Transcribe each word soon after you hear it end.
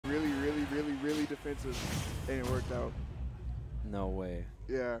defensive, and it worked out. No way.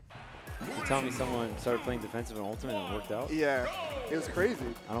 Yeah. You telling me someone started playing defensive in Ultimate and it worked out? Yeah. It was crazy.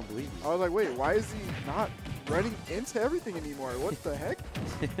 I don't believe you. I was like, wait, why is he not running into everything anymore? What the heck?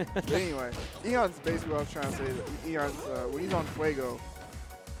 But anyway, Eon's basically what I was trying to say. Eon's, when he's on Fuego,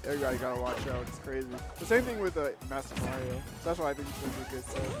 everybody got to watch out. It's crazy. The same thing with Mastamario. So that's why I think he's going to be a good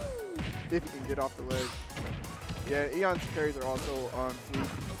set. If he can get off the ledge. Yeah, Eon's carries are also on fleek.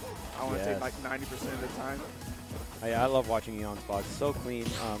 I want to say like 90% of the time. I love watching Eon's box. So clean.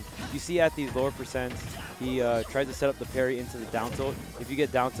 You see at these lower percents, he tries to set up the parry into the down tilt. If you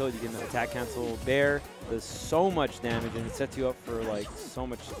get down tilt, you can attack cancel. Bear does so much damage, and it sets you up for like so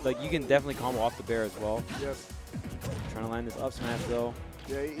much. Like you can definitely combo off the bear as well. Yes. Trying to land this up smash though.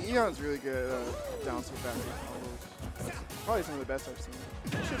 Yeah, Eon's really good at down tilt back combos. Probably some of the best I've seen.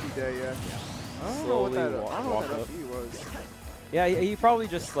 Should be there, yeah. I don't know what that up B was. Yeah, he probably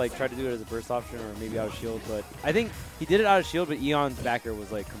just like tried to do it as a burst option or maybe out of shield, but I think he did it out of shield, but Eon's backer was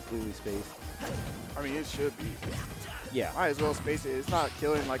like completely spaced. I mean, it should be. Yeah. Might as well space it. It's not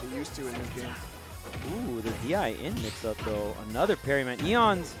killing like it used to in this game. Ooh, the DI in mix up though. Another parry, man.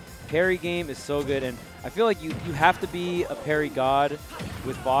 Eon's parry game is so good, and I feel like you have to be a parry god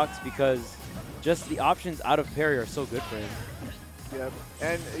with Fox because just the options out of parry are so good for him. Yep,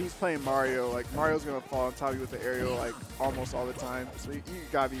 and he's playing Mario. Like, Mario's going to fall on top of you with the aerial, like, almost all the time. So you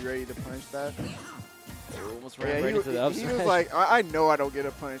got to be ready to punish that. Almost ran right into the up he smash. was like, I know I don't get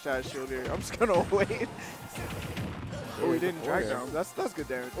a punish out of shield here. I'm just going to wait. Oh, he didn't drag down. That's good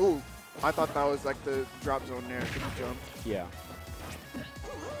damage. Ooh, I thought that was, like, the drop zone there. Could he jump? Yeah.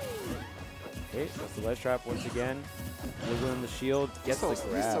 Okay, that's the ledge trap once again. Wiggling the shield. Gets the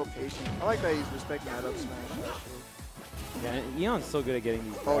grab. He's so patient. I like that he's respecting that up smash. Yeah, and Eon's so good at getting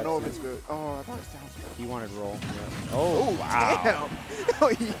these. Oh, no, if it's good. Oh, I thought it was down smash. He wanted roll. Yeah. Oh, wow. Damn. Oh,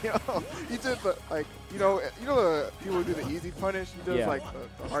 yo. He did the, like, you know the people who do the easy punish? He does, like,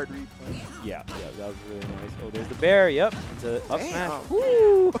 the hard read punish. Yeah, that was really nice. Oh, there's the bear. Yep. It's a up smash.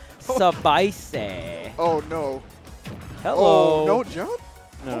 Woo! Spicy. Oh, no. Hello. Oh, no jump?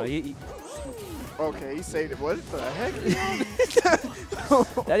 No, he okay, he saved it. What the heck?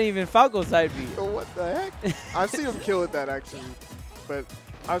 that didn't even Falco side beat. Oh, what the heck? I've seen him kill at that, actually. But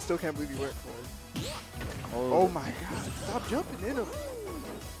I still can't believe he went for it. Oh, my God. Stop jumping in him.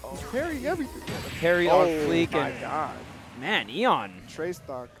 He's parrying everything. Parry on fleek. Oh, my God. Man, Eon. Trey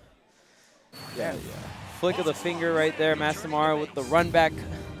stock. Yeah. Flick of the finger right there. Mastamario with the run back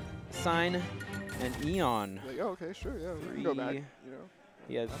sign. And Eon. Like, oh, okay, sure, yeah. We can go back, you know.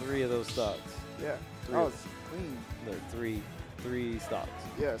 He had 3 of those stocks. Yeah. That was clean. No, three stocks.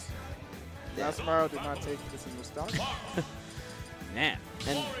 Yes. Mastamario did not take the single stock. Man.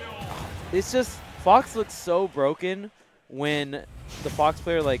 And it's just, Fox looks so broken when the Fox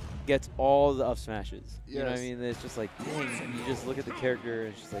player like gets all the up smashes. Yes. You know what I mean? It's just like, dang, you just look at the character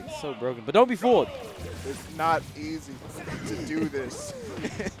and it's just like so broken. But don't be fooled. It's not easy to do this.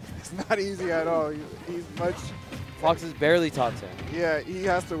 It's not easy at all. He's much... Fox is barely top 10. Yeah, he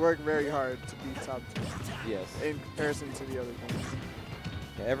has to work very hard to be top 10. Yes. In comparison to the other games.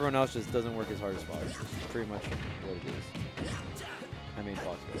 Yeah, everyone else just doesn't work as hard as Fox. It's pretty much what it is. I mean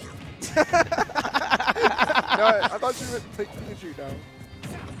Fox. No, I thought you would take Pikachu down.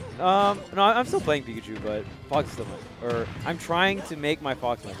 No, I'm still playing Pikachu, but Fox is still my... Or I'm trying to make my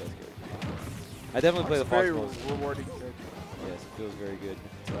Fox my best character. I definitely play the Fox very most. Rewarding character. Yes, it feels very good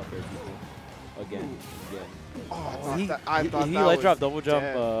to outbear people. Again. Oh, I thought he ledge drop, double jump,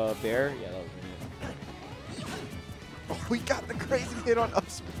 bear. Yeah, that was really Oh, we got the crazy hit on up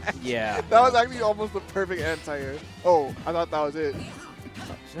smash. Yeah. That was actually almost the perfect anti-air. Oh, I thought that was it.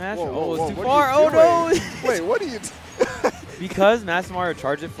 Smash? Whoa, oh, whoa, it's too far. Oh, no. Wait, what are you Because Mastamario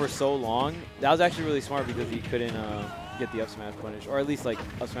charged it for so long, that was actually really smart because he couldn't get the up smash punish, or at least like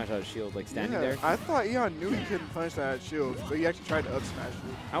up smash out of shield, like standing there. I thought Eon knew he couldn't punish that at shield, but he actually tried to up smash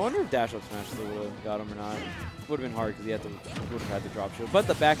it. I wonder if dash up smash still would have got him or not. Would have been hard because he would have had to drop shield. But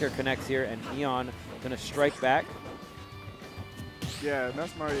the back air connects here, and Eon gonna strike back. Yeah,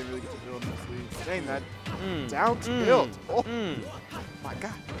 Mastamario didn't really get to build in this lead. Dang, that down tilt. Oh my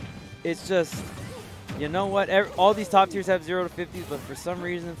God. It's just, you know what? All these top tiers have 0 to 50s, but for some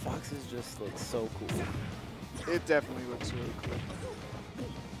reason, Fox's just looks so cool. It definitely looks really cool.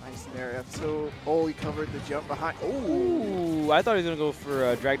 Nice Nair F2. Oh, he covered the jump behind. Ooh, I thought he was going to go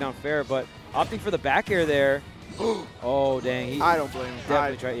for drag down fair, but opting for the back air there. Oh, dang. I don't blame him.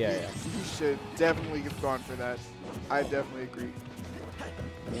 Definitely tried. Yeah. He should definitely have gone for that. I definitely agree.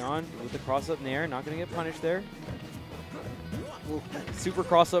 Eon with the cross up Nair, not going to get punished there. Super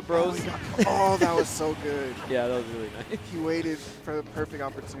cross-up bros. Oh, that was so good. Yeah, that was really nice. He waited for the perfect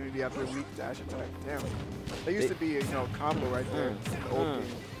opportunity after a weak dash attack. Damn. That used to be a combo right there in the old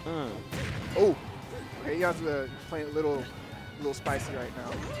game. Oh, okay, you guys are playing a little spicy right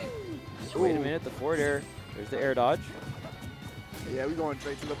now. Wait a minute, the forward air. There's the air dodge. Yeah, we're going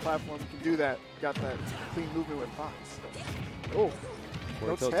straight to the platform. We can do that. Got that clean movement with Fox. Oh.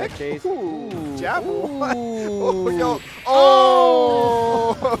 No tech chase. Ooh. Jab. Oh, yo.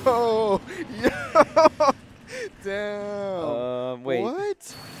 Oh. Yo. Damn. Wait. What?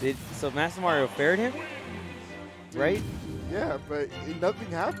 So Mastamario fared him? Right? Yeah, but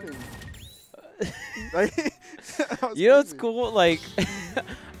nothing happened. Like, you know what's cool? Like,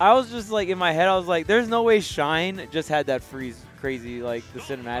 I was just like, in my head, I was like, there's no way Shine just had that freeze crazy, like, the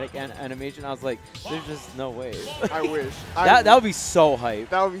cinematic animation. I was like, there's just no way. I wish. That would be so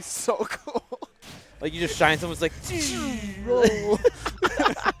hype. That would be so cool. Like, you just shine someone's like, roll.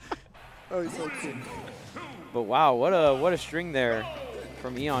 That would be so cool. But wow, what a string there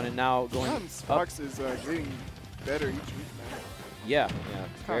from Eon, and now going up. Fox is getting better each week, man. Yeah,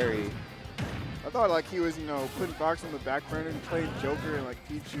 very. I thought like he was, putting Fox on the back burner and playing Joker and like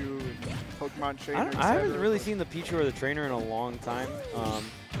Pichu and Pokemon Trainer. I haven't really seen the Pichu or the Trainer in a long time.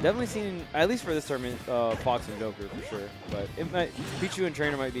 Definitely seen, at least for this tournament, Fox and Joker for sure. But Pichu and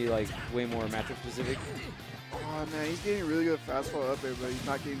Trainer might be like way more matchup specific. Oh man, he's getting really good fastball up there, but he's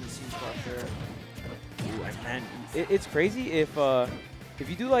not getting the sweet spot there. Ooh, man, it's crazy if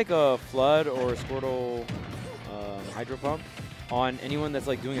you do like a Flood or a Squirtle Hydro Pump on anyone that's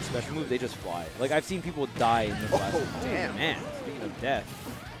like doing a special move, they just fly. Like I've seen people die in this last. Oh damn! Man, speaking of death,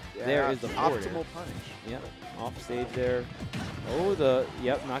 yeah, there is the forward optimal punch. Yep, off stage there. Oh,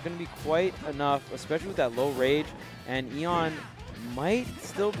 not going to be quite enough, especially with that low rage. And Eon might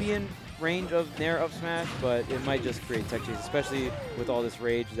still be in range of Nair up smash, but it might just create tech chase, especially with all this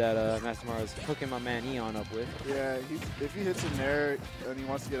rage that Mastamario's hooking my man Eon up with. Yeah, if he hits a Nair and he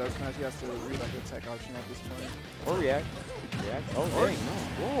wants to get up smash, he has to read like a tech option at this point. Or react. Oh, dang.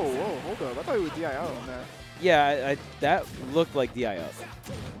 Whoa, hold up. I thought he would DI out on that. Yeah, that looked like DI up.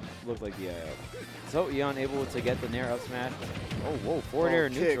 Looked like DI up. So Eon able to get the Nair up smash. Oh, whoa, forward air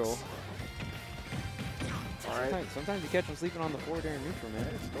neutral. Alright. Sometimes you catch him sleeping on the forward air neutral, man.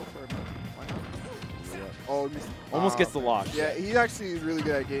 Let's go for it, man. Why not? Yeah. Oh, almost gets the lock. Yeah, he actually is really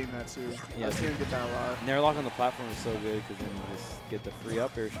good at getting that too. Yeah, I've seen him get that a lot. Nair lock on the platform is so good because then you just get the free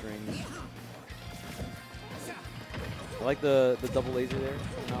up air strings. I like the double laser there.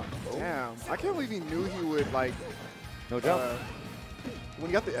 Oh. Damn, I can't believe he knew he would like. No jump. When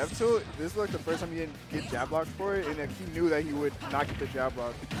he got the F tilt, this is like the first time he didn't get jab blocked for it, and like, he knew that he would not get the jab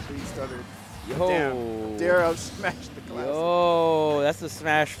block, so he stuttered. Yo. Damn, dare up smash the classic. Yo, that's the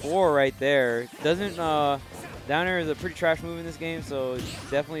Smash 4 right there. Doesn't down air is a pretty trash move in this game, so it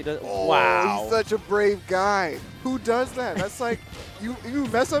definitely does. Oh, wow, he's such a brave guy. Who does that? That's like you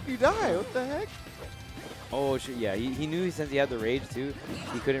mess up, you die. What the heck? Oh, yeah, he knew since he had the rage too,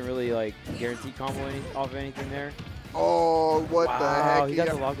 he couldn't really like guarantee combo off anything there. Oh, what the heck? He got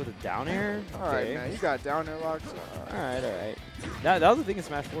the lock with a down air? All right, man. You got down air locks. All right. That was the thing in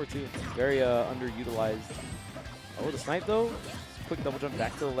Smash 4 too. Very underutilized. Oh, the snipe though. Quick double jump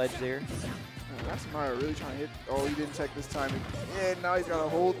back to the ledge there. Mastamario really trying to hit. Oh, he didn't check this time. And now he's got to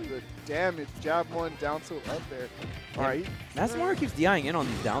hold the damage. Jab one, down tilt up there. All right. Mastamario keeps DIing in on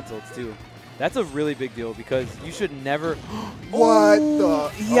these down tilts too. That's a really big deal because you should never. What the?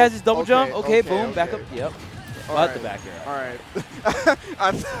 He has his double jump. Okay, boom, okay. back up. Yep. Right. The back air. All right.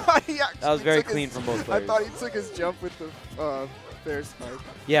 I thought he actually that was very clean from both players. I thought he took his jump with the fair spike.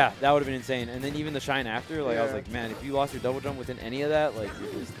 Yeah, that would have been insane. And then even the shine after, like I was Yeah. like, man, if you lost your double jump within any of that, like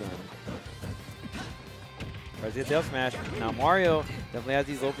you're just done. Tries to get the up smash. Now Mario definitely has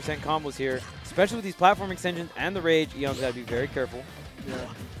these low percent combos here, especially with these platform extensions and the rage. Eon's got to be very careful. Yeah.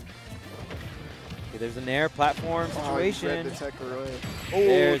 Okay, there's a Nair platform situation. Read the tech away.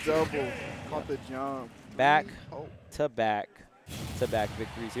 There's double. Caught the jump. Back to back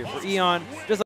victories here for Eon. Just like